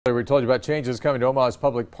We told you about changes coming to Omaha's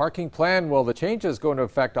public parking plan. Well, the changes go into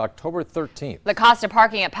effect October 13th. The cost of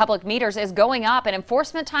parking at public meters is going up, and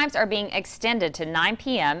enforcement times are being extended to 9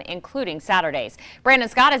 p.m., including Saturdays. Brandon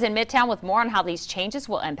Scott is in Midtown with more on how these changes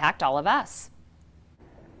will impact all of us.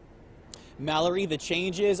 Mallory, the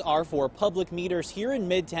changes are for public meters here in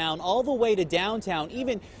Midtown all the way to downtown,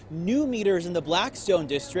 even new meters in the Blackstone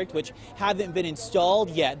district, which haven't been installed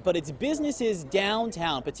yet. But it's businesses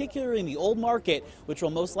downtown, particularly in the Old Market, which will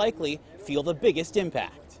most likely feel the biggest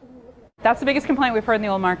impact. That's the biggest complaint we've heard in the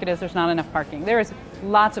Old Market is there's not enough parking. There is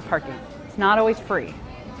lots of parking. It's not always free.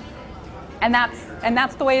 And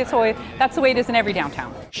that's the way it is in every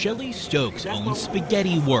downtown. Shelly Stokes owns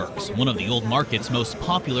Spaghetti Works, one of the Old Market's most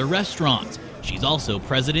popular restaurants. She's also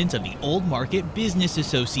president of the Old Market Business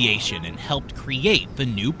Association and helped create the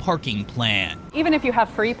new parking plan. Even if you have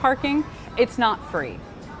free parking, it's not free.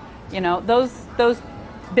 You know, those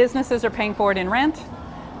businesses are paying for it in rent,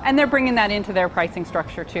 and they're bringing that into their pricing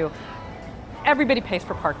structure too. Everybody pays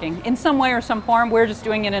for parking in some way or some form. We're just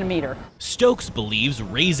doing it in a meter. Stokes believes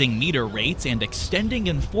raising meter rates and extending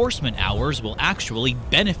enforcement hours will actually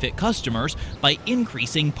benefit customers by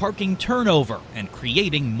increasing parking turnover and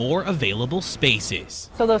creating more available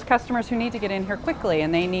spaces. So those customers who need to get in here quickly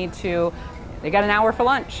and they got an hour for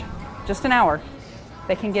lunch, just an hour.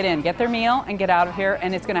 They can get in, get their meal, and get out of here,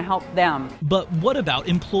 and it's going to help them. But what about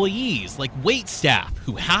employees like wait staff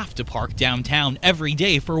who have to park downtown every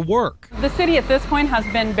day for work? The city at this point has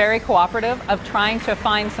been very cooperative of trying to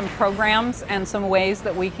find some programs and some ways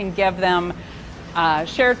that we can give them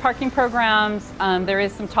shared parking programs. There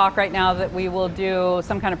is some talk right now that we will do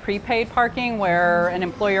some kind of prepaid parking where an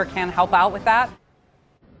employer can help out with that.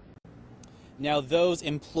 Now, those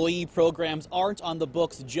employee programs aren't on the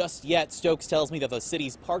books just yet. Stokes tells me that the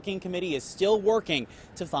city's parking committee is still working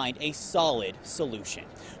to find a solid solution.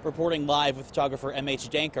 Reporting live with photographer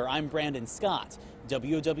M.H. Danker, I'm Brandon Scott,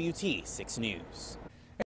 WOWT 6 News.